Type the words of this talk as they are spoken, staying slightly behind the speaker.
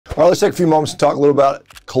All right, let's take a few moments to talk a little about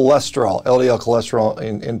cholesterol, LDL cholesterol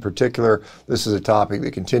in particular. This is a topic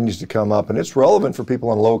that continues to come up, and it's relevant for people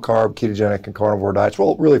on low-carb, ketogenic, and carnivore diets,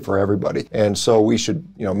 well, really for everybody. And so we should,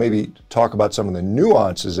 maybe talk about some of the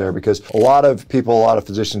nuances there, because a lot of people, a lot of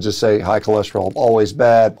physicians just say high cholesterol, always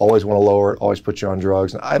bad, always want to lower it, always put you on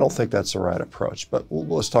drugs. And I don't think that's the right approach, but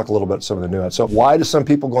let's talk a little bit about some of the nuances. So why do some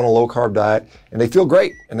people go on a low-carb diet and they feel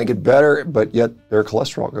great and they get better, but yet their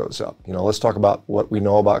cholesterol goes up? Let's talk about what we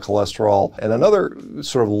know about cholesterol and another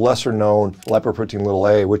sort of lesser known lipoprotein little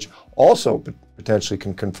a, which also potentially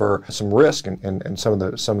can confer some risk and some of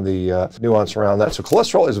the nuance around that. So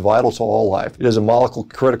cholesterol is vital to all life. It is a molecule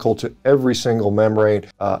critical to every single membrane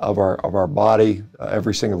of our body,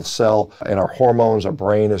 every single cell, and our hormones. Our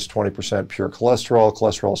brain is 20% pure cholesterol.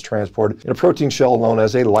 Cholesterol is transported in a protein shell known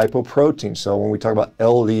as a lipoprotein. So when we talk about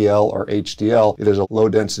LDL or HDL, it is a low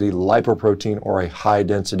density lipoprotein or a high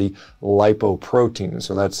density lipoprotein. And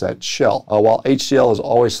so that's that shell. While HDL is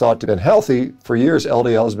always thought to have been healthy, for years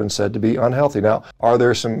LDL has been said to be unhealthy. Now, are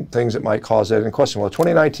there some things that might cause that in question? Well, a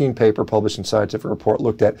 2019 paper published in Scientific Report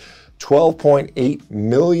looked at 12.8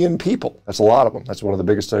 million people. That's a lot of them. That's one of the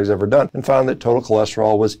biggest studies ever done, and found that total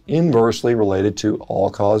cholesterol was inversely related to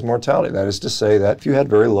all-cause mortality. That is to say that if you had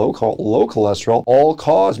very low cholesterol,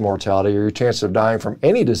 all-cause mortality, or your chance of dying from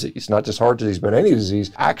any disease, not just heart disease, but any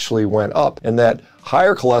disease, actually went up, and that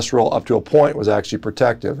higher cholesterol up to a point was actually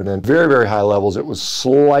protective. And then very, very high levels, it was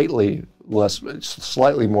slightly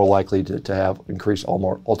more likely to have increased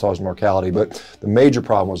all-cause mortality. But the major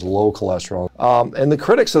problem was low cholesterol. And the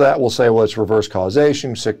critics of that will say, well, it's reverse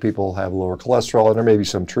causation. Sick people have lower cholesterol, and there may be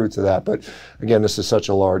some truth to that. But again, this is such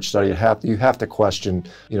a large study. You have to question,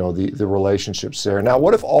 the relationships there. Now,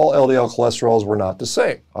 what if all LDL cholesterols were not the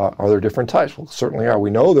same? Are there different types? Well, certainly are.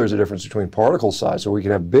 We know there's a difference between particle size. So we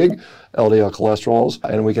can have big LDL cholesterols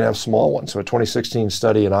and we can have small ones. So a 2016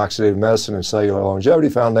 study in Oxidative Medicine and Cellular Longevity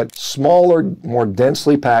found that smaller, more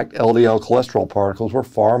densely packed LDL cholesterol particles were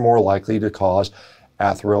far more likely to cause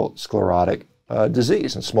atherosclerotic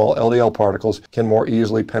disease. And small LDL particles can more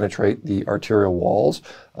easily penetrate the arterial walls.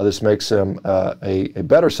 This makes them a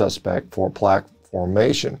better suspect for plaque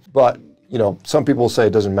formation. But some people say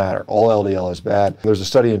it doesn't matter. All LDL is bad. There's a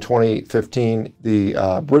study in 2015,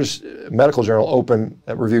 the British Medical Journal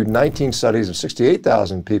reviewed 19 studies of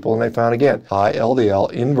 68,000 people, and they found, again, high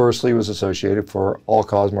LDL inversely was associated for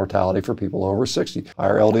all-cause mortality for people over 60.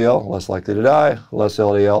 Higher LDL, less likely to die. Less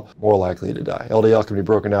LDL, more likely to die. LDL can be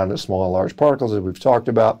broken down into small and large particles, as we've talked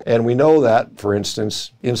about. And we know that, for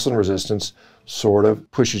instance, insulin resistance sort of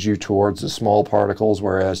pushes you towards the small particles,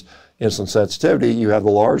 whereas insulin sensitivity, you have the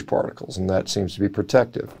large particles, and that seems to be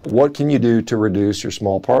protective. What can you do to reduce your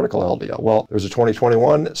small particle LDL? Well, there's a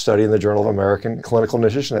 2021 study in the Journal of American Clinical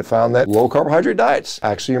Nutrition that found that low carbohydrate diets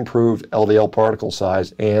actually improved LDL particle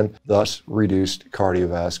size and thus reduced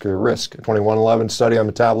cardiovascular risk. A 2011 study on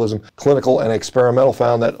metabolism, clinical and experimental,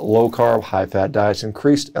 found that low carb, high fat diets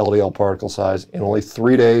increased LDL particle size in only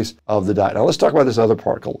 3 days of the diet. Now let's talk about this other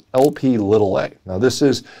particle, Lp(a). Now this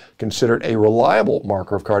is considered a reliable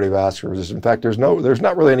marker of cardiovascular resistance. In fact, there's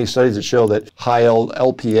not really any studies that show that high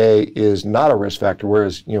Lp(a) is not a risk factor,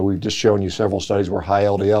 whereas we've just shown you several studies where high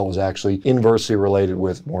LDL was actually inversely related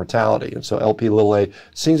with mortality. And so Lp(a)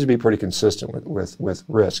 seems to be pretty consistent with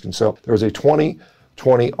risk. And so there was a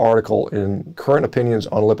 2020 article in Current Opinions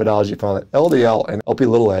on Lipidology found that LDL and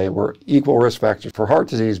Lp(a) were equal risk factors for heart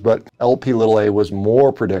disease, but Lp(a) was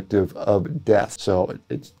more predictive of death. So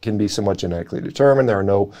it can be somewhat genetically determined. There are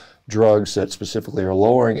no drugs that specifically are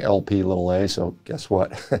lowering Lp(a), so guess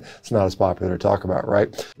what? It's not as popular to talk about, right?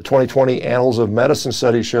 The 2020 Annals of Medicine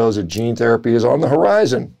study shows that gene therapy is on the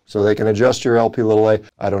horizon, so they can adjust your Lp(a).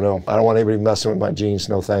 I don't know. I don't want anybody messing with my genes.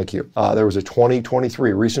 No, thank you. There was a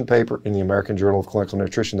 2023 recent paper in the American Journal of Clinical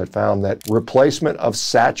Nutrition that found that replacement of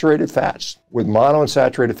saturated fats with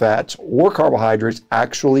monounsaturated fats or carbohydrates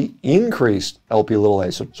actually increased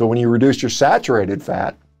Lp(a). So when you reduce your saturated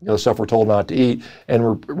fat, stuff we're told not to eat,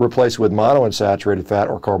 and replace it with monounsaturated fat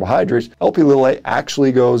or carbohydrates, Lp(a)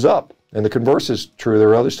 actually goes up. And the converse is true. There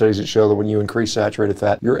are other studies that show that when you increase saturated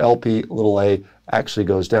fat, your Lp(a) actually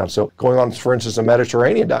goes down. So going on, for instance, a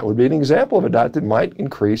Mediterranean diet would be an example of a diet that might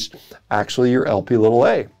increase actually your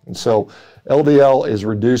Lp(a). And so LDL is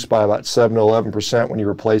reduced by about 7 to 11% when you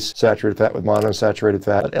replace saturated fat with monounsaturated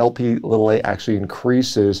fat. But Lp(a) actually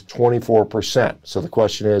increases 24%. So the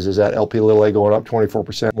question is that Lp(a) going up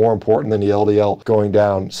 24% more important than the LDL going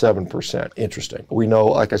down 7%? Interesting. We know,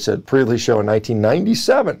 like I said, previously shown in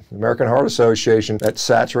 1997, the American Heart Association, that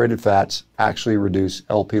saturated fats actually reduce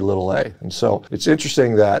Lp(a). And so it's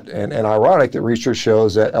interesting that, and ironic that research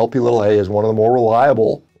shows that Lp(a) is one of the more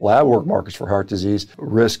reliable lab work markers for heart disease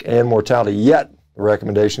risk and mortality, yet the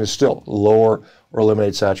recommendation is still lower or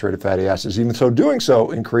eliminate saturated fatty acids. Even so, doing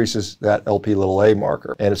so increases that Lp(a)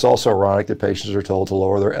 marker. And it's also ironic that patients are told to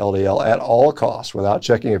lower their LDL at all costs without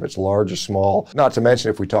checking if it's large or small. Not to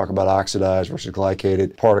mention if we talk about oxidized versus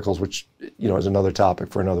glycated particles, which is another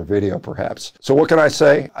topic for another video perhaps. So what can I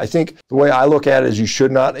say? I think the way I look at it is you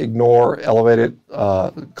should not ignore elevated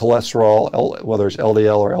cholesterol, whether it's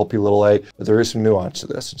LDL or Lp(a), but there is some nuance to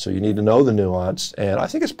this. And so you need to know the nuance. And I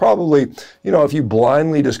think it's probably, if you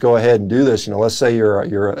blindly just go ahead and do this, let's say you're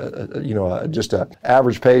just an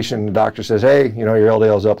average patient, and the doctor says, hey, your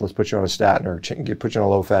LDL's up, let's put you on a statin or put you on a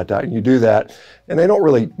low-fat diet, and you do that, and they don't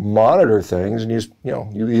really monitor things, and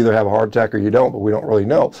you either have a heart attack or you don't, but we don't really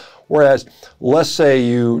know. Whereas, let's say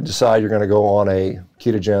you decide you're going to go on a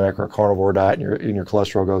ketogenic or a carnivore diet and your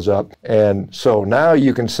cholesterol goes up, and so now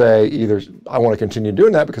you can say either I want to continue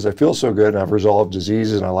doing that because I feel so good and I've resolved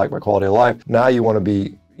diseases and I like my quality of life. Now you want to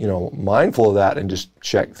be mindful of that and just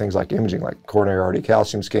check things like imaging, like coronary artery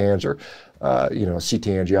calcium scans or, CT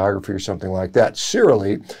angiography or something like that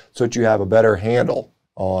serially, so that you have a better handle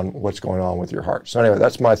on what's going on with your heart. So anyway,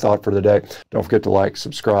 that's my thought for the day. Don't forget to like,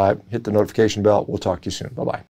 subscribe, hit the notification bell. We'll talk to you soon. Bye-bye.